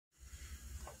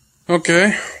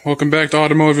Okay, welcome back to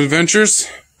Automotive Adventures.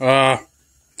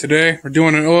 Today we're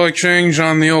doing an oil change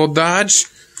on the old Dodge.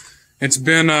 It's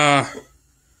been a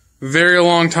very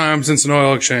long time since an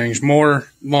oil change,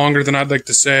 longer than I'd like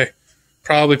to say.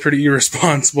 Probably pretty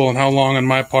irresponsible and how long on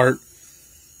my part.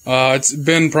 It's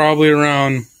been probably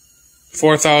around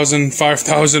 4,000,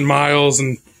 5,000 miles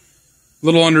and a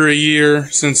little under a year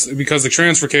because the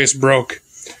transfer case broke.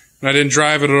 And I didn't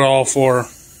drive it at all for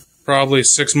probably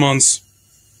 6 months.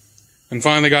 And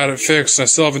finally got it fixed. I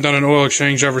still haven't done an oil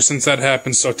exchange ever since that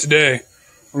happened. So today,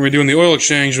 we're going to be doing the oil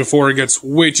exchange before it gets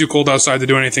way too cold outside to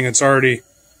do anything. It's already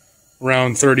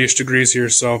around 30-ish degrees here.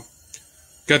 So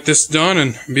get this done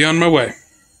and be on my way.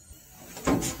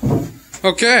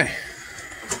 Okay,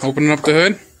 opening up the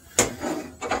hood.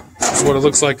 This is what it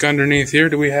looks like underneath here.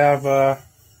 Do we have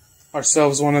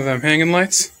ourselves one of them hanging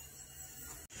lights?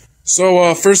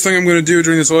 So first thing I'm going to do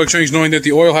during this oil exchange, knowing that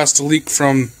the oil has to leak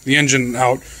from the engine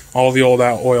out, all the old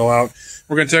oil out,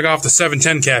 we're going to take off the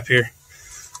 710 cap here.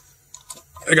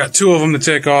 I got 2 of them to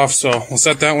take off, so we'll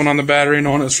set that one on the battery,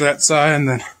 knowing it's for that side, and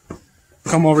then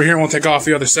come over here and we'll take off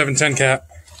the other 710 cap.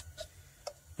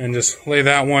 And just lay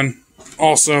that one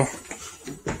also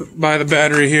by the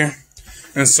battery here.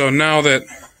 And so now that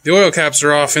the oil caps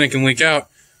are off and it can leak out,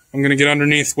 I'm going to get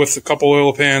underneath with a couple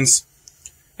oil pans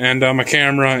and my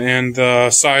camera and the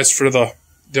size for the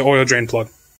oil drain plug.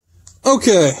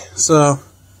 Okay, so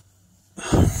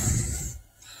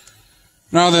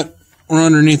now that we're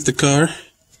underneath the car,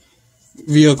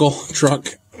 vehicle, truck,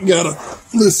 gotta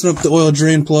loosen up the oil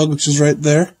drain plug, which is right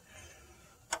there.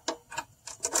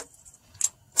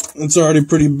 It's already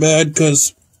pretty bad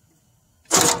because,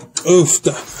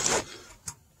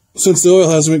 since the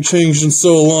oil hasn't been changed in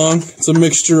so long, it's a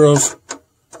mixture of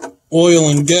oil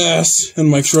and gas in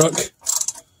my truck,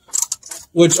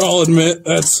 which I'll admit,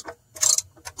 that's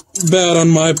bad on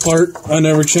my part. I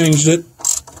never changed it,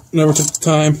 never took the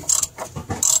time,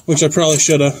 which I probably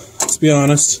should have, to be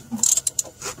honest.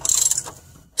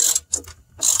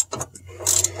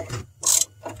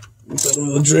 Get that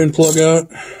oil drain plug out,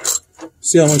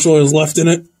 see how much oil is left in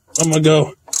it. I'm gonna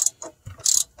go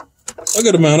a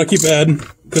good amount. I keep adding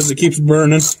because it keeps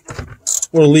burning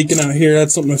or leaking out here.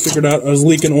 That's something I figured out. I was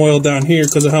leaking oil down here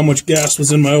because of how much gas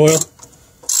was in my oil.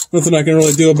 Nothing I can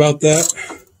really do about that.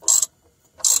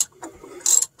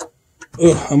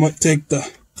 I might take the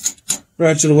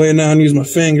ratchet away now and use my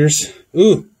fingers.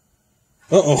 Ooh.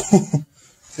 Uh-oh.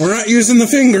 We're not using the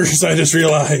fingers, I just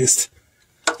realized.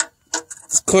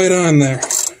 It's quite on there.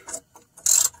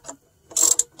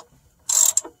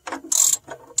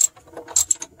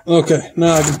 Okay,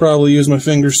 now I can probably use my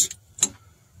fingers.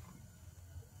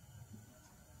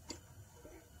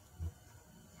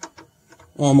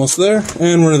 Almost there,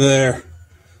 and we're there.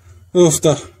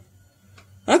 Oofta.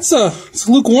 It's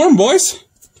lukewarm, boys.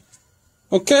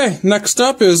 Okay, next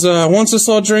up is, once this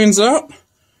all drains out,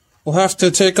 we'll have to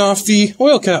take off the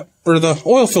oil cap, or the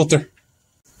oil filter.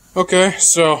 Okay,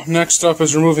 so next up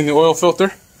is removing the oil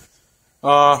filter.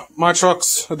 My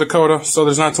truck's a Dakota, so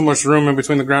there's not too much room in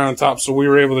between the ground and the top, so we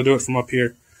were able to do it from up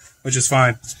here, which is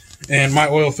fine. And my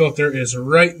oil filter is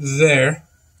right there.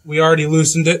 We already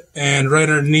loosened it, and right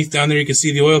underneath down there you can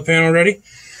see the oil pan already.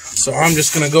 So I'm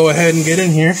just going to go ahead and get in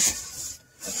here and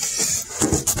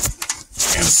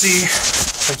see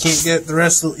if I can't get the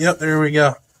rest of the... Yep, there we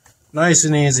go. Nice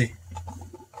and easy.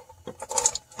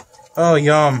 Oh,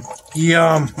 yum.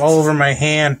 Yum. All over my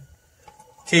hand.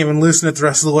 Can't even loosen it the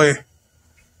rest of the way.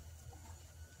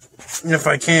 If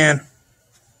I can.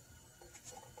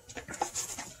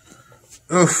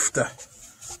 Oof.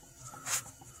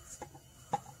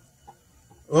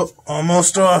 Oh,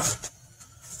 almost off.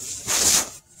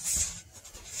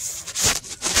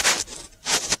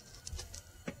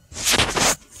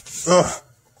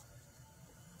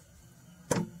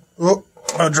 Oh,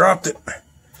 I dropped it.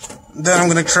 Then I'm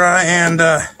going to try and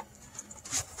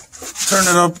turn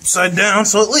it upside down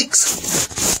so it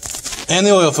leaks. And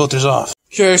the oil filter's off.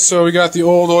 Okay, so we got the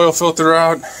old oil filter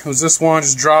out. It was this one,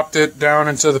 just dropped it down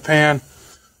into the pan.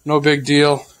 No big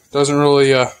deal. Doesn't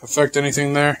really affect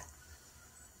anything there.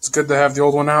 It's good to have the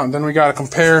old one out. And then we got to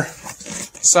compare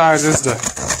sizes to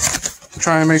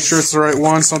try and make sure it's the right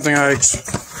one. Something I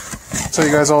tell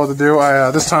you guys all to do.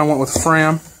 I this time went with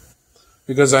Fram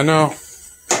because I know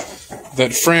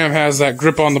that Fram has that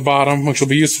grip on the bottom, which will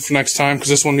be useful for next time because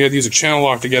this one we had to use a channel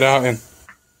lock to get out. And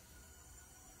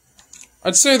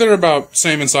I'd say they're about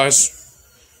same in size,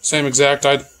 same exact.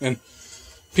 And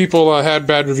people had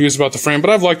bad reviews about the Fram, but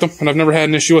I've liked them and I've never had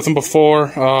an issue with them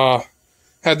before.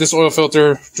 Had this oil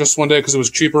filter just one day because it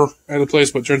was cheaper at the place,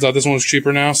 but it turns out this one was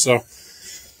cheaper now, so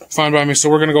fine by me. So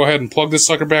we're going to go ahead and plug this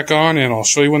sucker back on, and I'll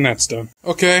show you when that's done.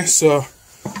 Okay, so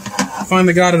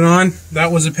finally got it on.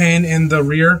 That was a pain in the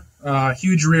rear,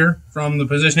 huge rear from the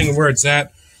positioning of where it's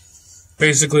at.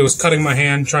 Basically was cutting my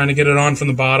hand trying to get it on from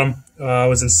the bottom. It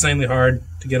was insanely hard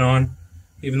to get on,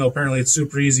 even though apparently it's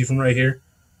super easy from right here.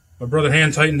 My brother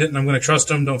hand tightened it, and I'm going to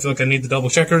trust him. Don't feel like I need to double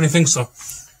check or anything. So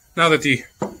now that the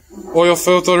oil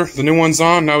filter, the new one's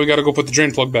on, now we got to go put the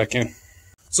drain plug back in.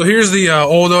 So here's the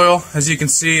old oil. As you can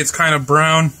see, it's kind of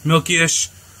brown, milky-ish.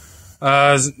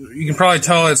 You can probably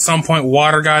tell at some point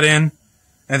water got in,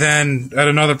 and then at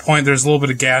another point there's a little bit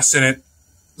of gas in it.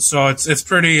 So it's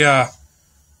pretty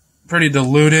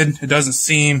diluted. It doesn't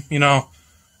seem,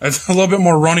 it's a little bit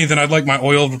more runny than I'd like my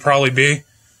oil to probably be.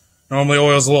 Normally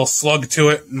oil's a little slug to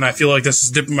it, and I feel like this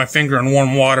is dipping my finger in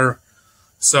warm water.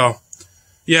 So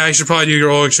yeah, you should probably do your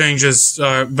oil exchanges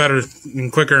better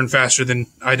and quicker and faster than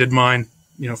I did mine.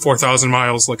 4,000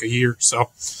 miles, like a year.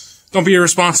 So don't be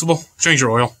irresponsible. Change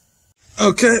your oil.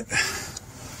 Okay.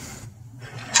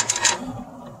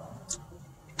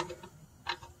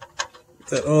 Get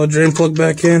that oil drain plug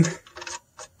back in.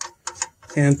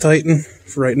 Hand tighten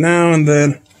for right now, and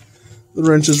then the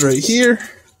wrench is right here.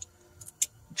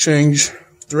 Change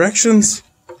directions.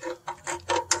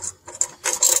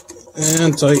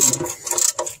 And tighten.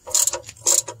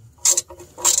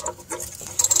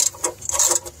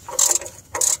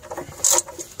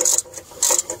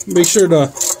 Make sure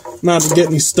to not get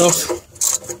any stuff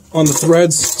on the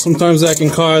threads. Sometimes that can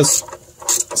cause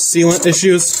sealant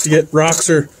issues. You get rocks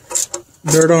or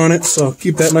dirt on it, so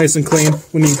keep that nice and clean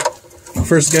when you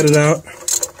first get it out.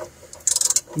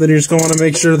 Then you're just going to want to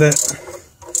make sure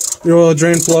that your oil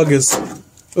drain plug is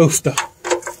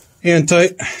hand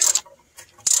tight.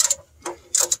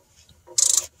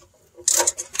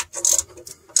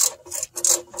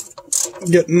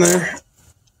 Getting there.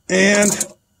 And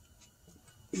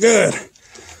good.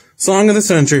 Song of the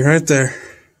century right there.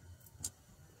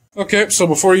 Okay, so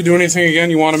before you do anything again,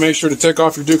 you want to make sure to take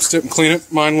off your Duke's tip and clean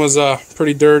it. Mine was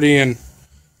pretty dirty and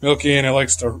milky, and it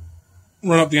likes to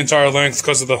run up the entire length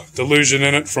because of the dilution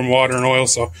in it from water and oil.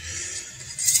 So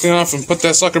clean off and put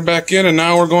that sucker back in, and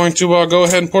now we're going to go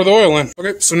ahead and pour the oil in.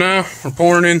 Okay, so now we're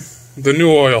pouring in the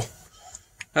new oil.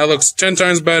 That looks 10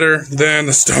 times better than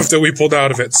the stuff that we pulled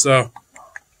out of it. So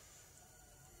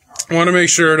I want to make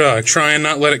sure to try and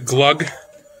not let it glug.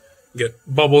 Get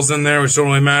bubbles in there, which don't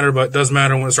really matter, but it does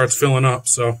matter when it starts filling up.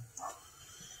 So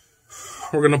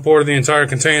we're going to pour the entire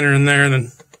container in there, and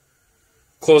then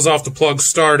close off the plug,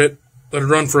 start it, let it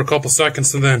run for a couple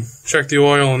seconds, and then check the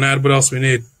oil and add what else we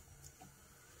need.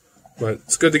 But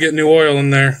it's good to get new oil in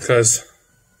there, because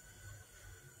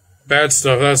bad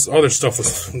stuff, that's other stuff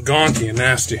was gonky and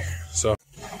nasty. So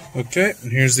okay,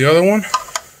 and here's the other one.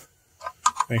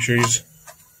 Make sure you just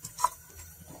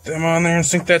put them on there and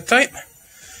sink that tight.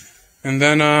 And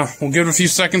then we'll give it a few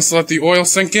seconds to let the oil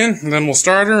sink in, and then we'll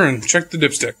start her and check the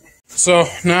dipstick. So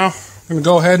now I'm going to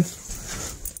go ahead,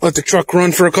 let the truck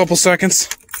run for a couple seconds.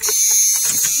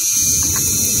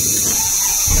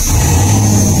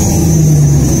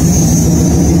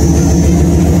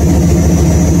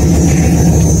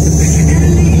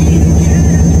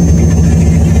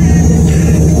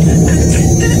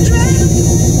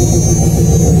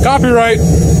 Copyright.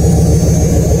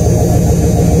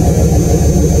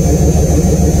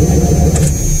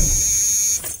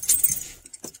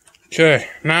 Okay,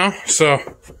 now, so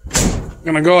I'm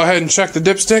going to go ahead and check the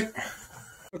dipstick.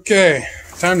 Okay,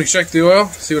 time to check the oil,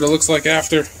 see what it looks like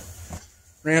after.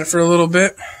 Ran it for a little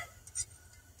bit.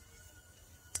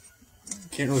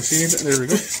 Can't really see it. There we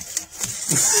go.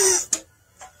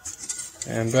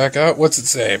 And back out. What's it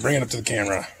say? Bring it up to the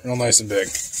camera. Real nice and big.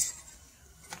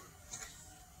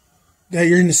 Yeah,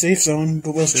 you're in the safe zone,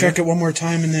 but we'll check it one more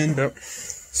time and then... Yep.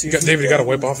 David, you got to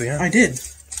wipe off the end. I did.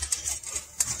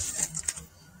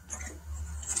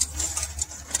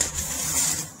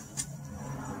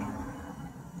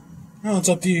 Well, it's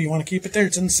up to you. You want to keep it there?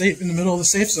 It's in the middle of the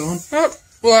safe zone. Oh,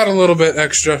 we'll add a little bit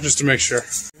extra just to make sure.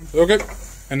 Okay.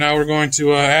 And now we're going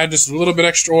to add just a little bit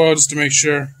extra oil just to make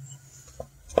sure.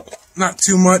 Not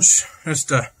too much.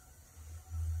 Just a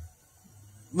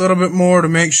little bit more to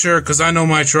make sure, because I know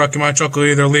my truck, and my truck will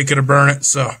either leak it or burn it.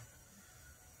 So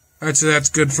that's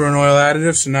good for an oil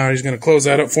additive. So now he's going to close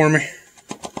that up for me.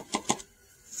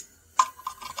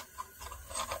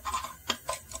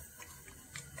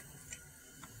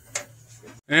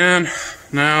 And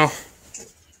now,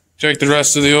 take the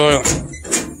rest of the oil,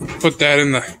 put that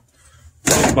in the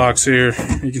box here.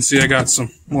 You can see I got some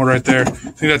more right there. I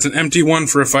think that's an empty one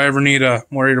for if I ever need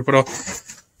more air to put up.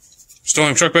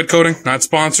 Sterling truck bed coating, not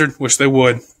sponsored, wish they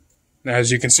would,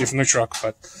 as you can see from the truck.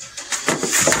 But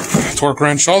that's torque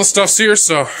wrench. All the stuff's here,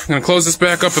 so I'm going to close this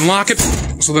back up and lock it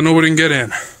so that nobody can get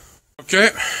in. Okay,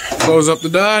 close up the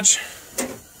Dodge.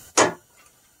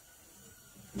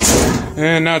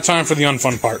 And now time for the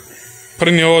unfun part.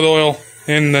 Putting the oil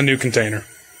in the new container.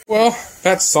 Well,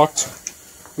 that sucked.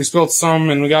 We spilled some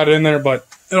and we got it in there, but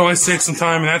it always takes some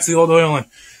time, and that's the old oil. And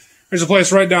there's a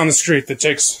place right down the street that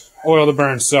takes oil to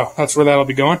burn, so that's where that'll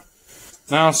be going.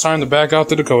 Now it's time to back out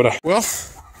the Dakota. Well,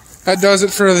 that does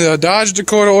it for the Dodge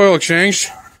Dakota oil exchange.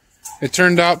 It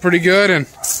turned out pretty good, and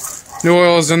new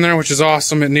oil is in there, which is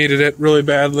awesome. It needed it really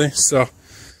badly. So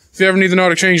if you ever need to know how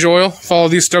to change oil, follow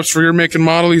these steps for your make and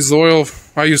model. Use the oil.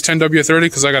 I use 10W30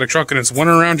 because I got a truck and it's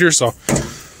winter around here, so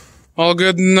all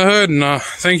good in the hood. And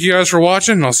thank you guys for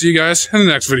watching, and I'll see you guys in the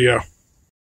next video.